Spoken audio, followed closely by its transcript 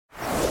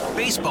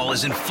Baseball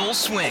is in full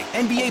swing.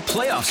 NBA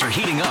playoffs are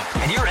heating up,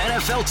 and your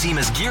NFL team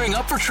is gearing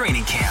up for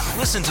training camp.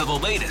 Listen to the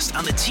latest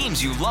on the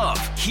teams you love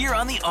here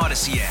on the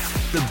Odyssey app.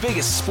 The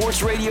biggest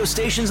sports radio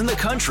stations in the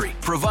country,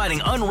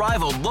 providing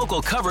unrivaled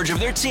local coverage of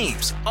their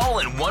teams, all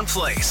in one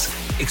place.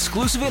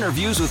 Exclusive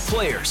interviews with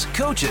players,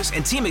 coaches,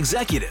 and team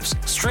executives,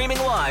 streaming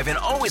live and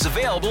always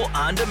available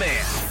on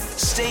demand.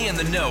 Stay in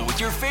the know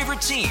with your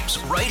favorite teams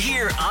right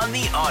here on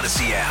the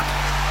Odyssey app.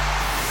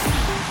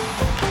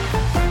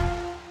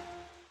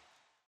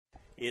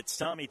 It's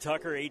Tommy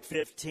Tucker,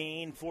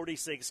 8:15.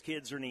 46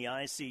 kids are in the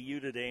ICU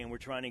today, and we're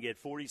trying to get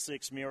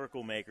 46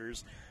 Miracle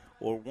Makers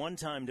or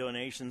one-time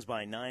donations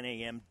by 9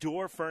 a.m.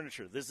 Door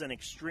Furniture. This is an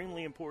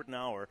extremely important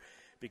hour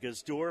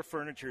because Door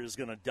Furniture is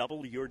going to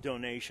double your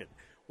donation.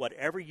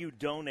 Whatever you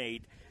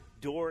donate,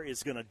 Door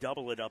is going to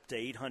double it up to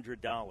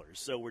 $800.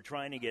 So we're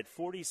trying to get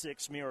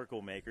 46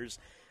 Miracle Makers.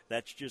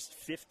 That's just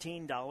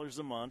 $15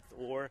 a month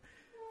or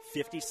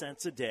 50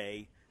 cents a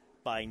day.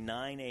 By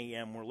 9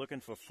 a.m., we're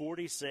looking for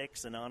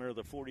 46 in honor of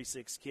the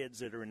 46 kids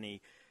that are in the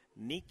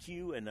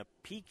NICU and the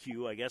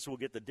PQ. I guess we'll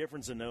get the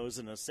difference in those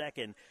in a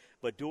second.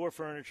 But Door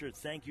Furniture,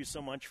 thank you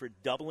so much for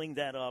doubling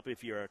that up.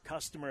 If you're a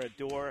customer at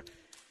Door,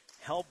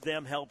 help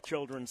them help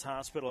Children's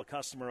Hospital. A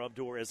customer of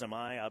Door, as am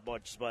I. I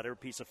bought just about every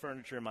piece of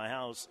furniture in my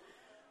house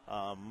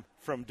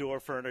from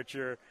Door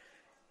Furniture.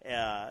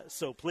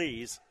 So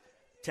please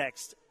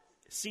text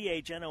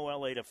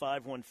CHNOLA to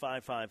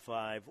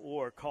 51555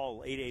 or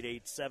call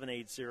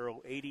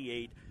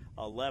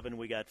 888-780-8811.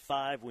 We got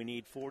 5. We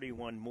need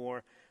 41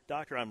 more.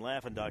 Doctor, I'm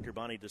laughing, Dr.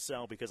 Bonnie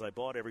DeSalle, because I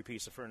bought every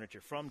piece of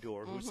furniture from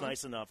Door, who's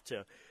nice enough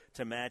to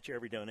match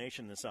every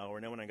donation this hour.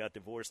 And then when I got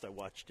divorced, I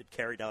watched it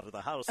carried out of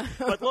the house.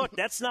 But look,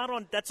 that's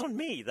on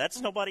me.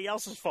 That's nobody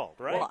else's fault,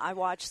 right? Well, I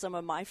watched some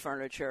of my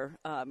furniture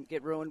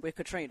get ruined with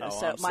Katrina,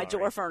 so my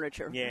Door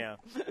Furniture. Yeah,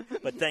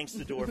 but thanks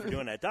to Door for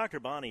doing that.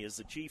 Dr. Bonnie is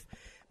the Chief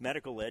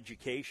Medical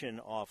Education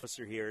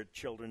Officer here at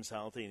Children's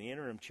Health and the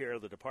interim chair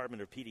of the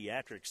Department of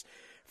Pediatrics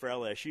for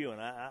LSU. And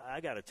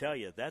I got to tell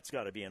you, that's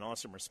got to be an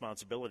awesome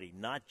responsibility,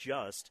 not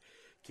just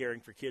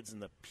caring for kids in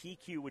the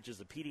PQ, which is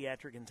the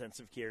Pediatric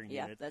Intensive Care Unit.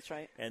 Yeah, that's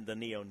right. And the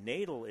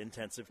Neonatal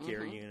Intensive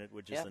Care Unit,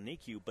 which is the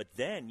NICU. But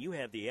then you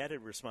have the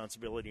added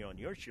responsibility on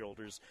your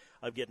shoulders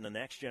of getting the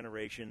next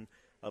generation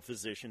of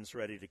physicians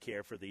ready to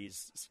care for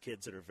these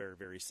kids that are very,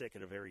 very sick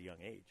at a very young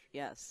age.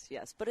 Yes.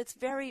 But it's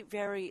very,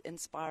 very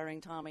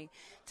inspiring, Tommy,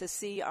 to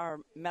see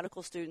our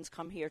medical students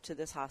come here to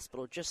this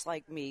hospital, just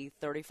like me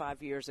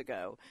 35 years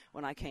ago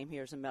when I came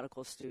here as a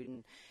medical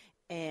student.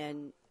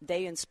 And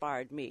they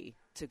inspired me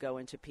to go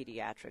into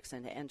pediatrics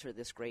and to enter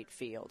this great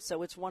field.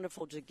 So it's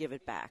wonderful to give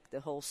it back, the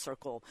whole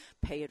circle,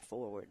 pay it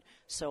forward.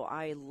 So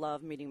I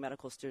love meeting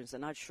medical students. They're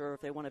not sure if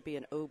they want to be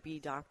an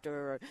OB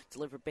doctor or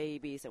deliver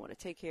babies. They want to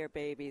take care of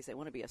babies. They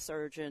want to be a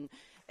surgeon.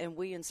 And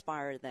we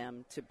inspire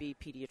them to be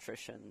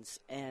pediatricians.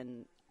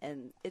 And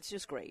it's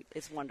just great.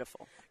 It's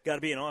wonderful. Got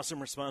to be an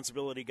awesome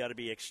responsibility. Got to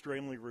be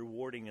extremely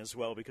rewarding as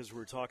well, because we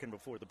were talking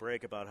before the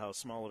break about how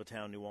small of a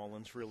town New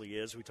Orleans really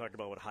is. We talked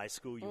about what high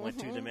school you went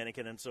to,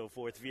 Dominican and so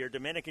forth. If you're a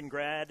Dominican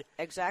grad.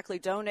 Exactly.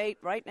 Donate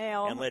right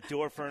now. And let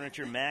Door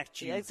Furniture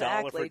match you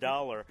dollar for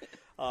dollar.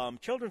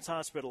 Children's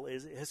Hospital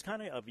has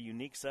kind of a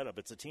unique setup.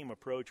 It's a team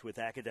approach with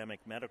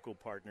academic medical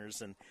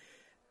partners. And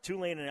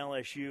Tulane and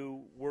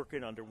LSU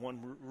working under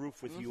one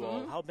roof with you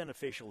all. How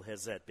beneficial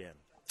has that been?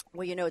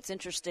 Well, it's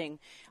interesting.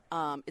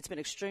 It's been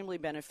extremely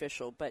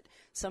beneficial, but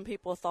some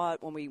people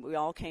thought when we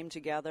all came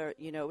together,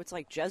 it's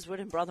like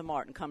Jesuit and Brother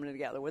Martin coming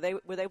together. Were they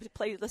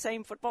play the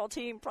same football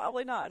team?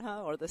 Probably not,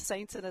 huh? Or the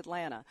Saints in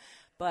Atlanta.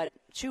 But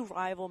two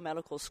rival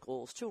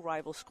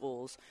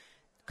schools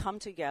come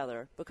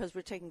together because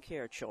we're taking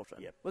care of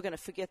children. Yep. We're going to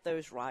forget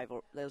those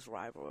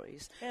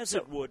rivalries. As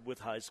it would with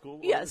high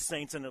school. Yes. Or the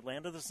Saints in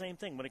Atlanta, the same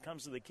thing. When it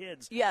comes to the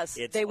kids, yes,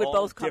 it's they would all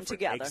both come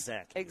different.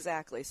 together.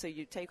 Exactly. So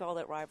you take all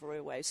that rivalry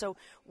away. So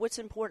what's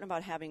important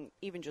about having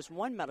even just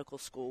one medical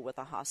school with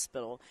a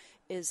hospital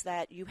is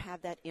that you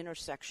have that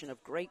intersection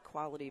of great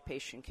quality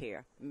patient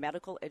care.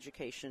 Medical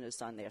education is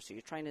done there, so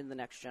you're training the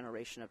next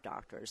generation of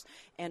doctors,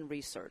 and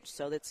research.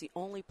 So that's the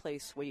only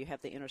place where you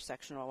have the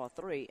intersection of all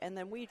three. And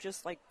then we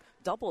just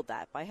doubled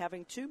that by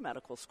having two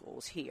medical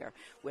schools here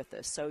with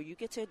us. So you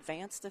get to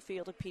advance the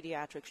field of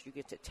pediatrics. You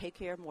get to take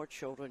care of more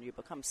children. You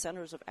become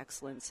centers of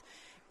excellence.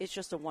 It's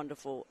just a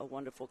wonderful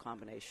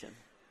combination.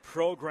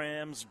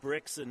 Programs,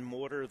 bricks and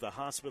mortar, the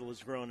hospital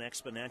has grown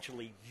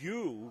exponentially.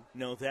 You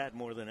know that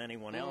more than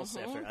anyone else.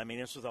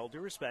 It's with all due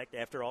respect,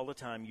 after all the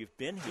time you've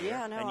been here,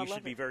 and you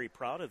should be very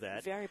proud of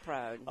that. Very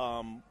proud.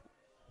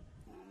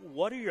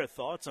 What are your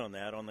thoughts on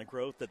that, on the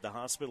growth that the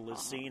hospital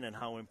has seen, and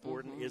how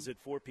important is it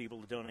for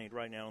people to donate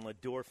right now and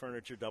let Door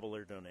Furniture double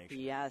their donation?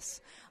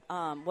 Yes.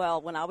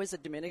 Well, when I was a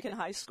Dominican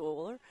high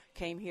schooler,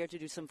 came here to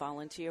do some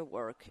volunteer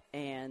work,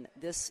 and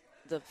the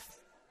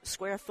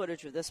square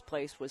footage of this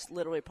place was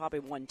literally probably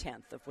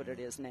 1/10 of what it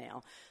is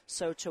now.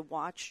 So to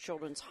watch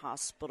Children's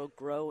Hospital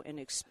grow and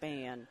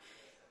expand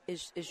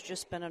it's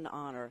just been an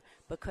honor,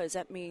 because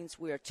that means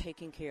we are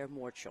taking care of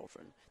more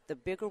children. The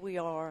bigger we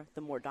are,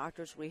 the more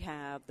doctors we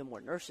have, the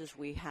more nurses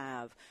we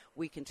have,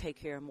 we can take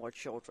care of more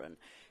children.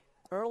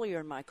 Earlier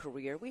in my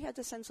career, we had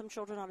to send some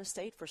children out of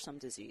state for some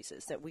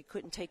diseases that we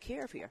couldn't take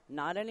care of here.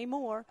 Not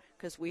anymore,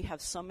 because we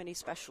have so many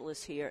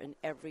specialists here in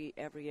every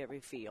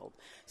field.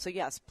 So,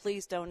 yes,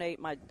 please donate.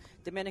 My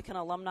Dominican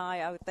alumni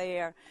out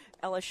there,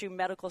 LSU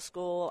Medical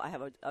School. I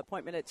have an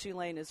appointment at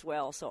Tulane as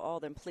well. So all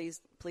of them, please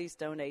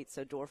donate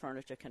so Door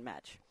Furniture can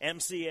match.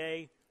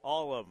 MCA,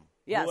 all of them.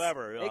 Yes,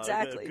 whoever.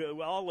 exactly.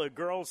 All the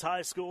girls'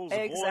 high schools,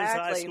 the boys'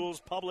 high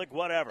schools, public,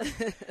 whatever.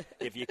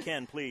 If you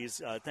can,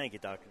 please. Thank you,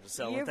 Dr.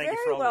 DeSello. You're thank very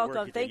you for all welcome. the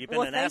work you do. You've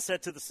been an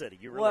asset to the city.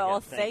 You really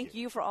have. Thank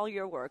you for all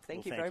your work.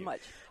 Thank you very much.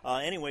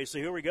 Anyway, so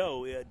here we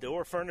go.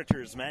 Door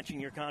Furniture is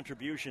matching your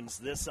contributions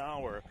this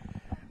hour.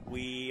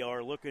 We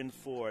are looking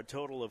for a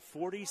total of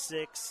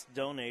 46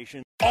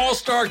 donations.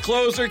 All-star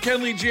closer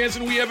Kenley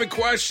Jansen, we have a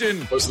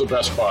question. What's the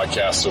best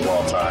podcast of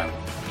all time?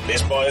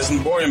 Baseball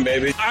isn't boring,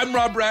 baby. I'm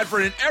Rob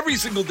Bradford, and every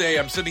single day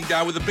I'm sitting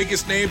down with the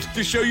biggest names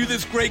to show you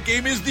this great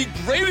game is the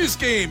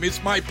greatest game.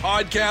 It's my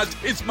podcast.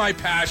 It's my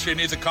passion.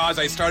 It's a cause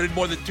I started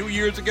more than 2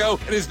 years ago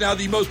and is now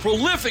the most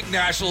prolific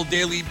national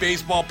daily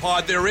baseball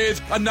pod there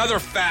is. Another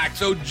fact,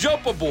 so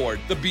jump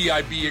aboard the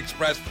BIB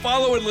Express.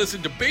 Follow and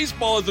listen to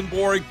Baseball Isn't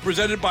Boring,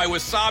 presented by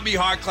Wasabi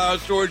Hot Cloud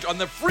Storage on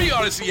the free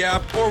Odyssey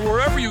app or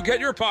wherever you get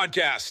your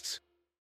podcasts.